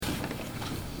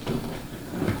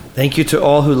Thank you to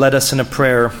all who led us in a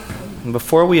prayer. And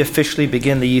before we officially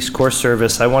begin the East Course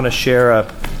service, I want to share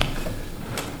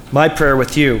my prayer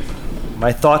with you,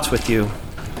 my thoughts with you,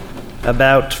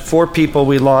 about 4 people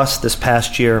we lost this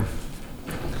past year.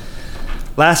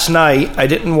 Last night, I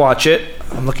didn't watch it.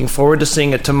 I'm looking forward to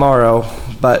seeing it tomorrow,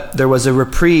 but there was a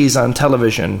reprise on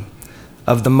television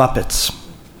of The Muppets.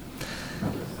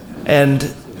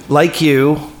 And like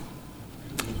you,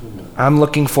 I'm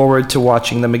looking forward to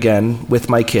watching them again with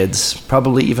my kids,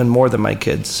 probably even more than my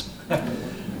kids.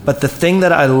 But the thing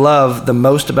that I love the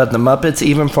most about The Muppets,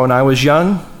 even from when I was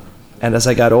young, and as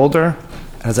I got older,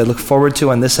 and as I look forward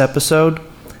to on this episode,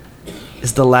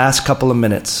 is the last couple of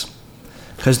minutes.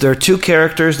 Because there are 2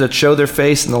 characters that show their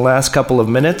face in the last couple of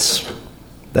minutes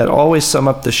that always sum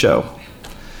up the show.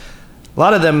 A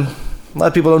lot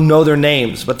of people don't know their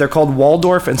names, but they're called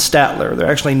Waldorf and Statler.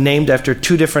 They're actually named after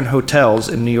 2 different hotels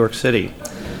in New York City.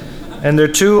 And they're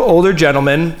 2 older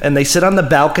gentlemen, and they sit on the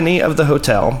balcony of the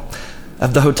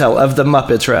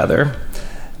Muppets rather.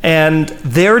 And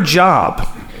their job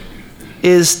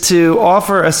is to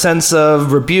offer a sense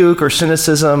of rebuke or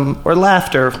cynicism or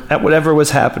laughter at whatever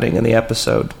was happening in the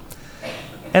episode.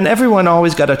 And everyone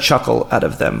always got a chuckle out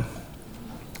of them.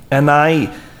 And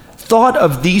I thought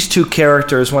of these 2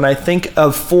 characters when I think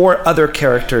of 4 other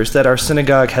characters that our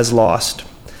synagogue has lost.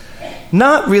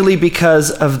 Not really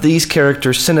because of these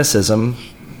characters' cynicism,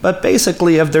 but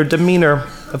basically of their demeanor,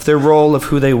 of their role, of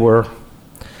who they were.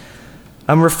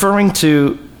 I'm referring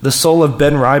to the soul of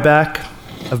Ben Ryback,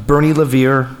 of Bernie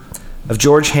Levere, of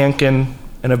George Hankin,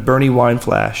 and of Bernie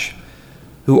Weinflash,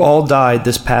 who all died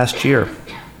this past year.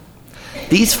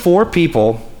 These 4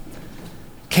 people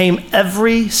came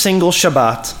every single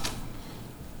Shabbat.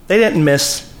 They didn't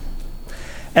miss.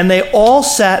 And they all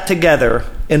sat together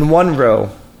in one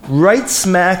row, right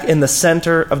smack in the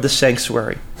center of the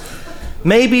sanctuary,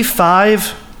 maybe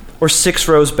 5 or 6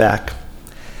 rows back.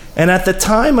 And at the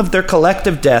time of their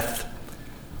collective death,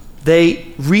 they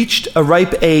reached a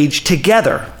ripe age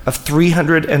together of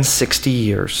 360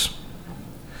 years.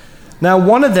 Now,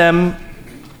 one of them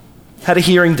had a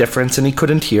hearing difference and he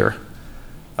couldn't hear.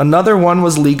 Another one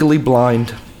was legally blind.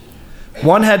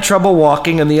 One had trouble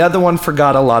walking and the other one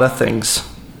forgot a lot of things.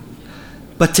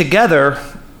 But together,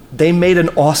 they made an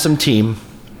awesome team.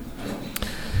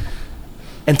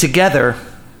 And together,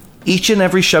 each and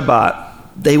every Shabbat,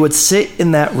 they would sit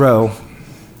in that row,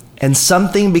 and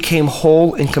something became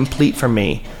whole and complete for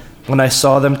me when I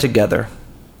saw them together.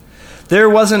 There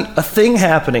wasn't a thing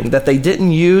happening that they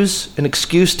didn't use an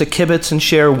excuse to kibitz and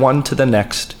share one to the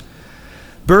next.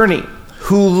 Bernie,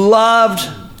 who loved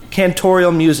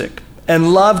cantorial music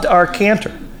and loved our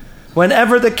cantor,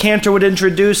 whenever the cantor would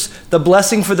introduce the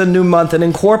blessing for the new month and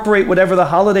incorporate whatever the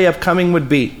holiday upcoming would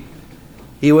be,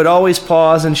 he would always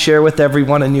pause and share with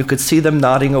everyone, and you could see them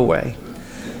nodding away.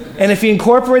 And if he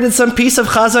incorporated some piece of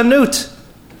chazanut,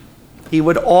 he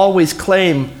would always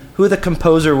claim who the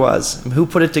composer was and who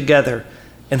put it together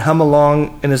and hum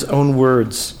along in his own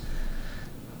words.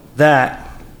 That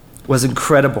was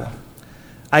incredible.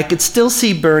 I could still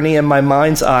see Bernie in my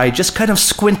mind's eye just kind of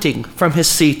squinting from his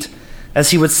seat as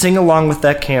he would sing along with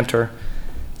that cantor,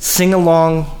 sing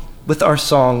along with our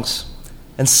songs,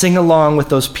 and sing along with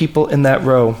those people in that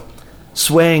row,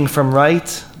 swaying from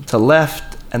right to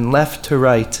left and left to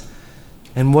right,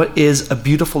 in what is a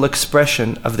beautiful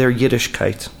expression of their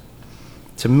Yiddishkeit.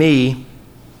 To me,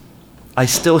 I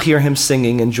still hear him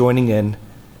singing and joining in,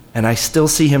 and I still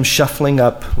see him shuffling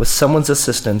up with someone's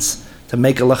assistance to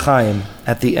make a l'chaim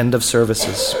at the end of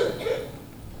services.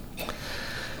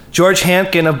 George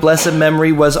Hankin of blessed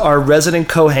memory was our resident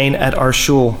Kohen at our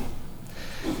shul.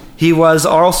 He was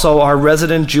also our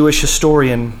resident Jewish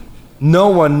historian. No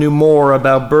one knew more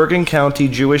about Bergen County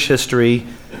Jewish history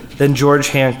than George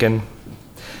Hankin.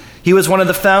 He was one of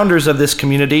the founders of this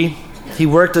community. He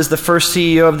worked as the first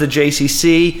CEO of the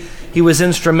JCC. He was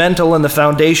instrumental in the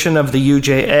foundation of the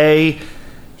UJA.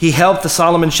 He helped the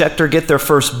Solomon Schechter get their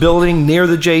first building near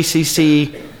the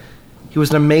JCC. He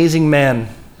was an amazing man.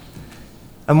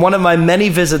 On one of my many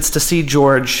visits to see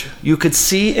George, you could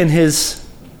see in his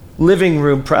living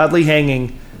room, proudly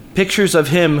hanging, pictures of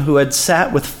him who had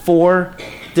sat with 4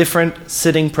 different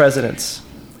sitting presidents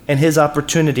and his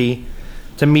opportunity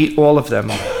to meet all of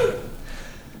them.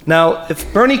 Now,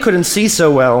 if Bernie couldn't see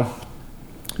so well,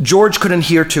 George couldn't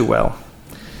hear too well.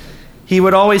 He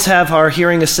would always have our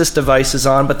hearing assist devices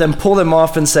on, but then pull them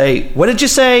off and say, "What did you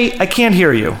say? I can't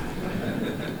hear you."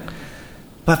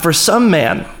 But for some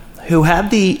man who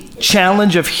had the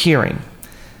challenge of hearing,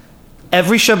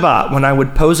 every Shabbat when I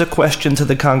would pose a question to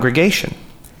the congregation,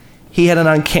 he had an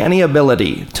uncanny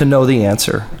ability to know the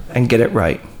answer and get it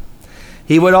right.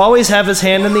 He would always have his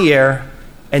hand in the air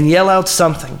and yell out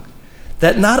something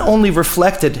that not only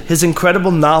reflected his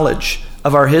incredible knowledge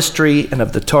of our history and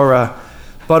of the Torah,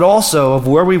 but also of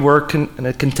where we were in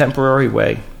a contemporary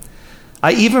way.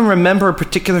 I even remember a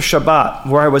particular Shabbat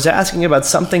where I was asking about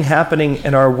something happening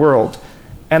in our world,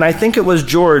 and I think it was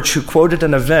George who quoted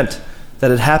an event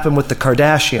that had happened with the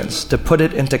Kardashians to put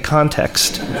it into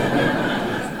context.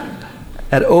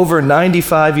 At over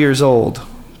 95 years old,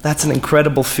 that's an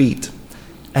incredible feat,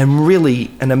 and really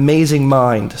an amazing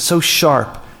mind, so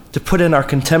sharp to put in our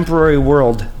contemporary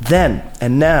world then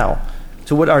and now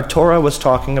to what our Torah was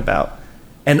talking about,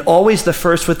 and always the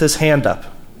first with his hand up,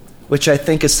 which I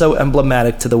think is so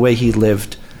emblematic to the way he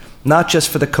lived, not just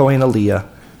for the Kohen Aliyah,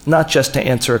 not just to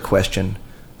answer a question,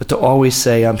 but to always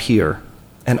say, I'm here,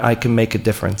 and I can make a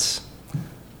difference.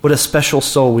 What a special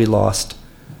soul we lost.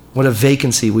 What a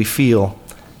vacancy we feel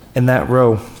in that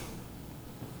row.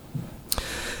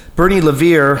 Bernie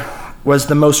Levere was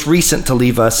the most recent to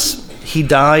leave us. He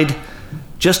died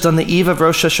just on the eve of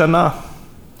Rosh Hashanah.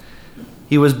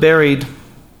 He was buried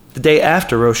the day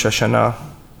after Rosh Hashanah.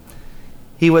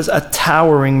 He was a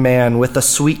towering man with a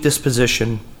sweet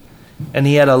disposition, and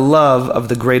he had a love of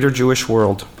the greater Jewish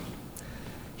world.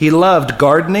 He loved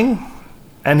gardening,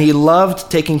 and he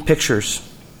loved taking pictures,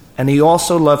 and he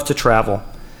also loved to travel.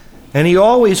 And he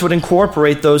always would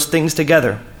incorporate those things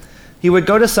together. He would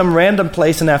go to some random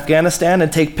place in Afghanistan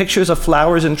and take pictures of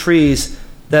flowers and trees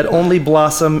that only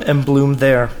blossom and bloom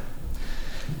there.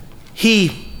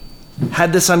 He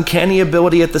had this uncanny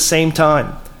ability at the same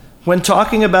time, when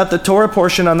talking about the Torah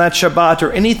portion on that Shabbat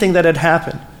or anything that had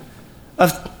happened,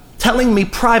 of telling me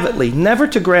privately, never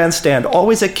to grandstand,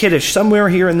 always at Kiddush, somewhere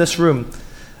here in this room,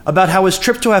 about how his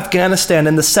trip to Afghanistan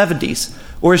in the 70s,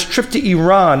 or his trip to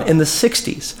Iran in the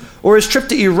 60s, or his trip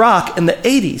to Iraq in the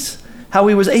 80s, how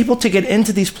he was able to get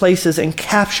into these places and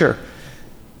capture,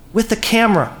 with the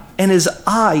camera and his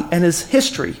eye and his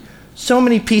history, so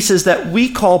many pieces that we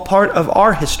call part of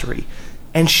our history,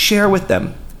 and share with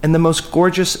them in the most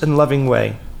gorgeous and loving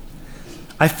way.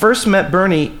 I first met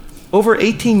Bernie over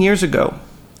 18 years ago,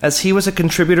 as he was a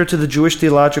contributor to the Jewish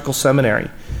Theological Seminary,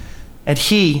 and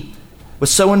he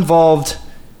was so involved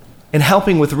in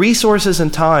helping with resources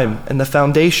and time and the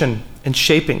foundation and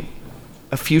shaping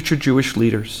of future Jewish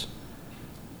leaders.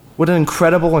 What an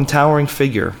incredible and towering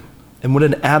figure, and what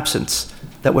an absence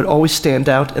that would always stand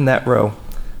out in that row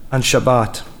on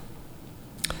Shabbat.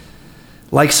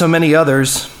 Like so many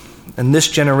others, and this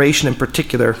generation in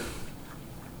particular,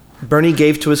 Bernie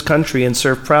gave to his country and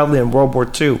served proudly in World War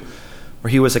II,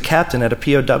 where he was a captain at a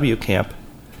POW camp.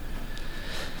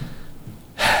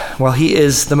 While he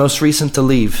is the most recent to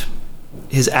leave,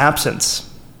 his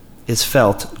absence is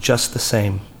felt just the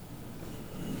same.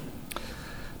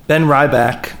 Ben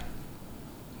Ryback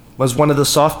was one of the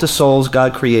softest souls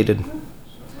God created.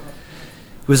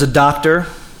 He was a doctor,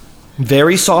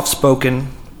 very soft-spoken,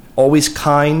 always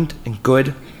kind and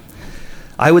good.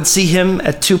 I would see him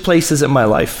at two places in my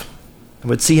life. I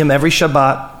would see him every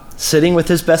Shabbat, sitting with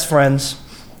his best friends,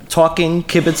 talking,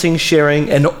 kibitzing,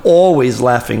 sharing, and always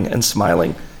laughing and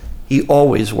smiling. He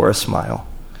always wore a smile.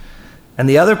 And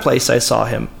the other place I saw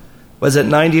him was at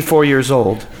 94 years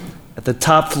old, at the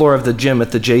top floor of the gym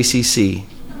at the JCC,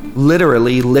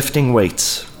 literally lifting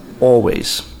weights,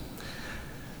 always.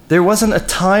 There wasn't a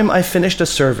time I finished a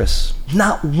service,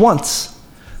 not once,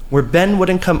 where Ben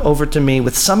wouldn't come over to me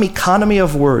with some economy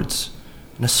of words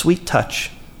and a sweet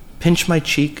touch, pinch my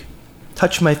cheek,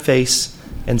 touch my face,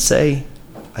 and say,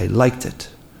 I liked it.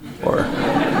 Or,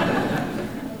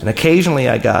 and occasionally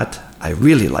I got, I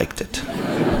really liked it.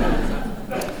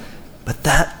 But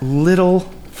that little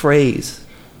phrase,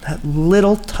 that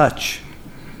little touch,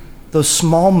 those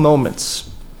small moments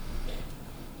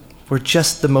were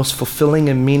just the most fulfilling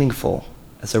and meaningful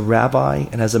as a rabbi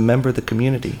and as a member of the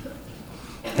community.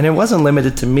 And it wasn't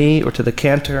limited to me or to the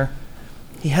cantor.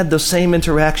 He had those same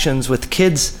interactions with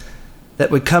kids that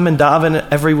would come and daven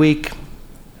every week,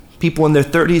 people in their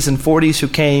 30s and 40s who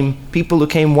came, people who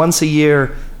came once a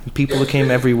year, and people who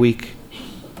came every week.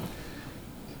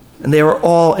 And they were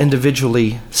all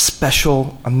individually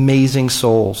special, amazing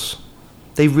souls.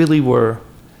 They really were.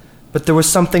 But there was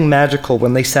something magical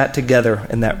when they sat together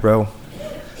in that row.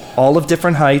 All of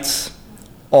different heights,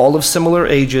 all of similar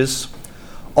ages,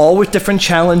 all with different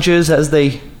challenges as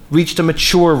they reached a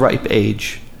mature, ripe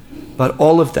age, but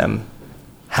all of them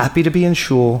happy to be in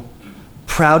shul,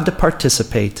 proud to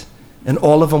participate, and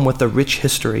all of them with a rich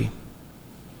history.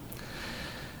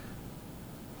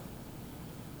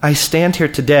 I stand here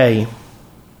today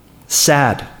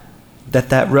sad that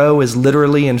that row is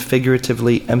literally and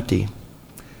figuratively empty.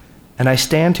 And I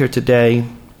stand here today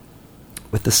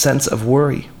with the sense of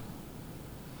worry.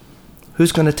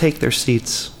 Who's going to take their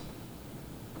seats?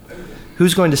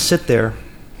 Who's going to sit there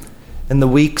in the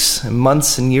weeks and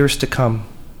months and years to come?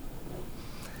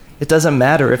 It doesn't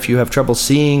matter if you have trouble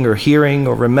seeing or hearing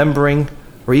or remembering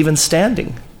or even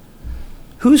standing.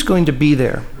 Who's going to be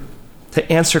there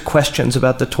to answer questions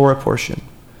about the Torah portion,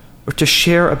 or to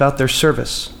share about their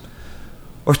service,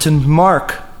 or to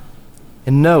mark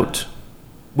and note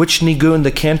which nigun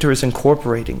the cantor is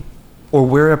incorporating, or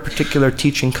where a particular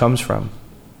teaching comes from?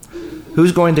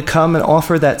 Who's going to come and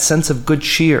offer that sense of good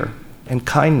cheer and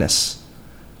kindness?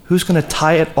 Who's going to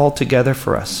tie it all together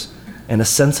for us in a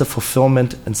sense of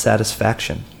fulfillment and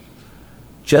satisfaction?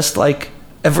 Just like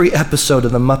every episode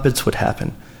of The Muppets would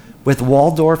happen, with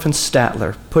Waldorf and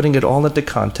Statler putting it all into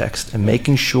context and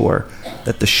making sure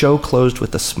that the show closed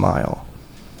with a smile.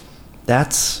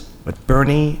 That's what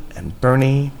Bernie and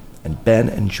Ben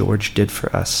and George did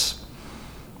for us.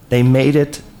 They made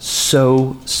it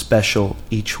so special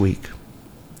each week.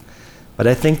 But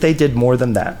I think they did more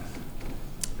than that.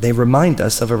 They remind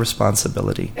us of a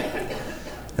responsibility.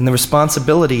 And the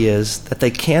responsibility is that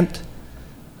they can't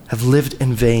have lived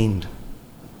in vain.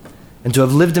 And to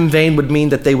have lived in vain would mean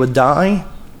that they would die,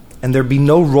 and there'd be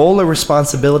no role or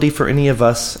responsibility for any of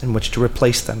us in which to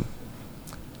replace them.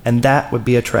 And that would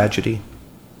be a tragedy.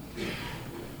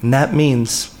 And that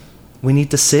means we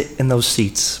need to sit in those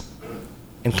seats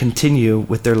and continue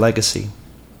with their legacy.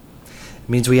 It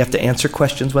means we have to answer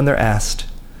questions when they're asked.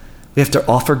 We have to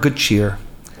offer good cheer.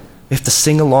 We have to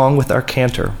sing along with our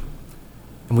cantor.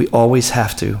 And we always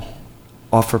have to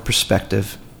offer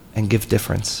perspective and give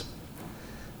difference.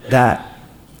 That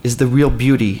is the real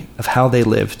beauty of how they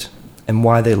lived and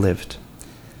why they lived.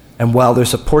 And while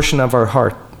there's a portion of our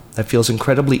heart that feels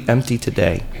incredibly empty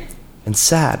today and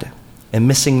sad and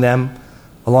missing them,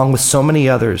 along with so many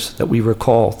others that we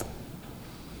recall,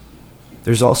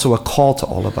 there's also a call to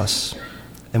all of us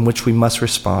in which we must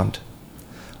respond.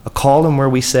 A call in where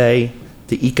we say,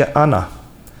 De'ika ana,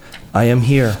 I am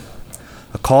here.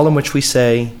 A call in which we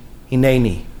say,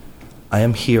 Hineni, I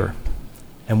am here,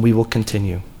 and we will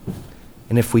continue.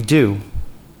 And if we do,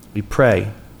 we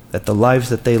pray that the lives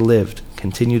that they lived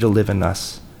continue to live in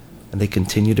us, and they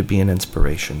continue to be an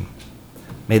inspiration.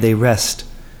 May they rest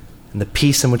in the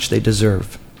peace in which they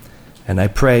deserve. And I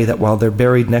pray that while they're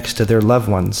buried next to their loved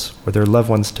ones, or their loved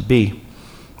ones to be,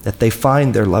 that they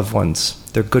find their loved ones,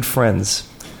 their good friends,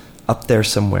 up there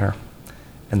somewhere,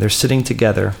 and they're sitting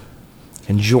together,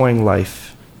 enjoying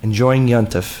life, enjoying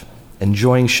Yontif,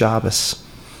 enjoying Shabbos,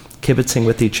 kibitzing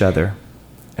with each other,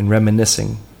 and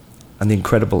reminiscing on the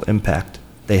incredible impact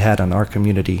they had on our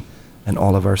community and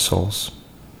all of our souls.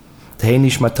 Tehei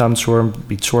nishmatam tzur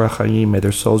b'tzur ha'chayim, may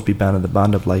their souls be bound in the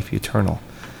bond of life eternal,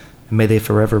 and may they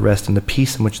forever rest in the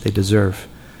peace in which they deserve.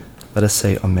 Let us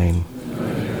say Amen.